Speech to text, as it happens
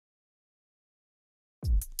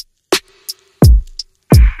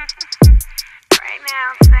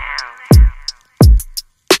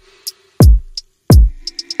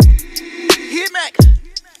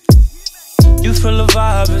Grateful the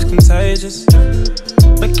vibe is contagious.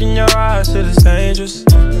 Look in your eyes, shit is dangerous.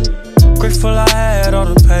 Grateful I had all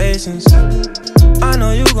the patience. I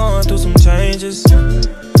know you going through some changes.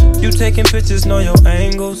 You taking pictures, know your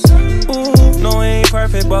angles. Ooh, no, we ain't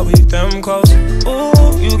perfect, but we them close.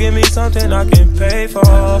 Ooh, you give me something I can pay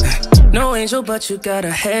for. No angel, but you got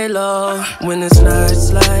a halo. When it's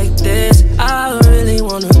nights like this, I really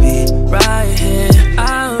wanna be right here.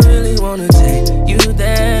 I really wanna take you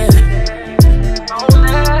there.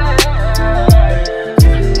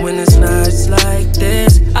 When it's nights like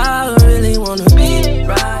this, I really wanna be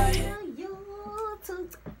right here.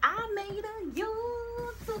 YouTube, I made a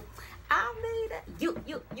YouTube. I made a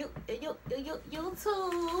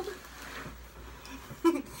YouTube.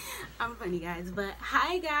 I'm funny, guys, but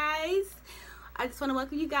hi guys, I just want to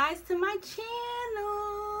welcome you guys to my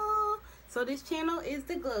channel. So this channel is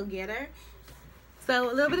The Glow Getter.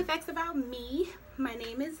 So a little bit of facts about me. My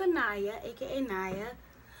name is Zeniyah, aka Naya.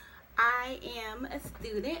 I am a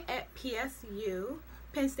student at PSU,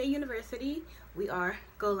 Penn State University. We are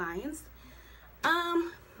Go Lions.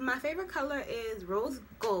 My favorite color is rose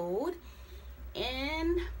gold,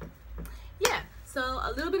 and yeah. So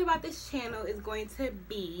a little bit about this channel is going to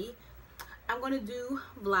be, I'm going to do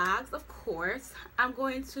vlogs, of course. I'm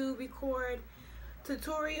going to record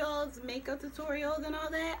tutorials, makeup tutorials and all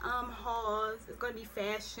that, hauls. It's going to be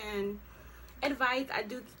fashion, advice.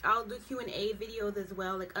 I'll do Q&A videos as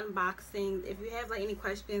well, like unboxings. If you have like any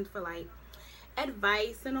questions for like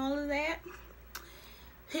advice and all of that,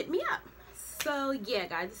 hit me up. So yeah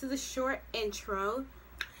guys, this is a short intro.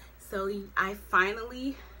 So I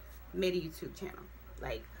finally made a YouTube channel.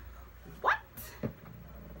 Like, what?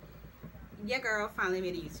 Yeah girl, finally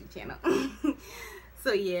made a YouTube channel.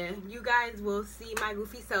 So yeah, you guys will see my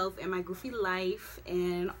goofy self and my goofy life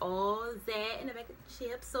and all that in the bag of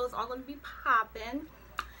chips. So it's all gonna be popping.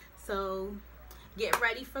 So get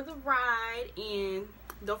ready for the ride, and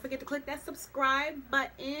don't forget to click that subscribe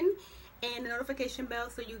button and the notification bell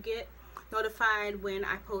so you get notified when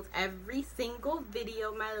I post every single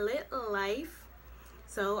video, my lit life.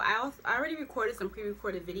 So I already recorded some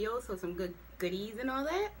pre-recorded videos, so some good goodies and all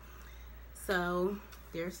that. So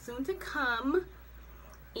they're soon to come.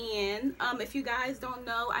 And if you guys don't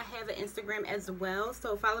know, I have an Instagram as well.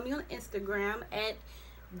 So follow me on Instagram at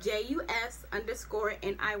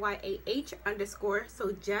JUS_NIYAH_.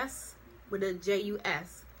 So Jess with a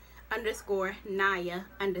JUS _Naya_.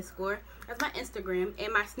 That's my Instagram.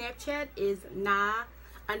 And my Snapchat is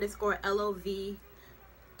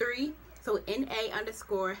na_LOV3. So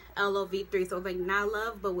NA_LOV3. So it's like Nah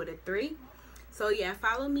Love, but with a 3. So yeah,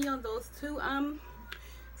 follow me on those two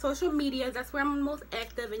social medias. That's where I'm most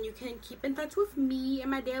active, and you can keep in touch with me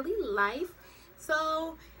and my daily life.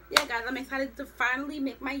 So yeah guys, I'm excited to finally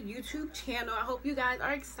make my YouTube channel. I hope you guys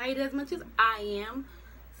are excited as much as I am.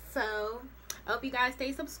 So I hope you guys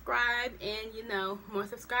stay subscribed, and you know, more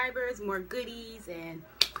subscribers, more goodies, and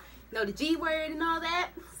you know, the G word and all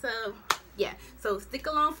that. So yeah, so stick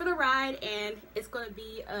along for the ride, and it's going to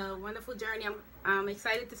be a wonderful journey. I'm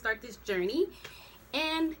excited to start this journey.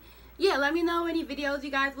 And yeah, let me know any videos you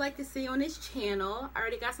guys would like to see on this channel. I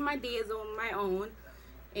already got some ideas on my own,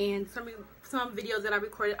 and some videos that I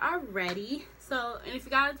recorded already. So, and if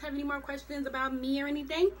you guys have any more questions about me or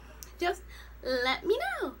anything, just let me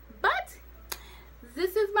know. But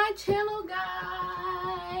this is my channel,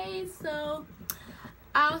 guys. So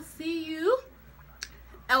I'll see you.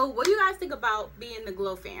 Oh, what do you guys think about being the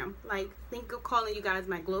Glow fam? Like, think of calling you guys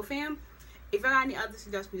my Glow fam. If you got any other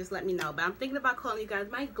suggestions, just let me know. But I'm thinking about calling you guys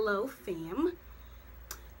my Glow fam.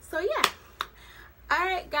 So yeah.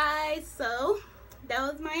 Alright guys, so that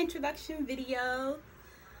was my introduction video.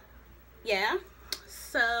 Yeah.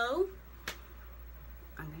 So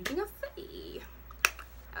anything else to say?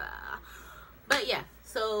 But yeah.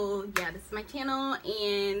 So yeah, this is my channel,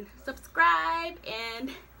 and subscribe,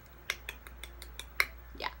 and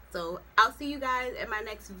so I'll see you guys in my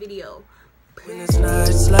next video. When it's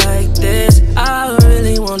nights like this,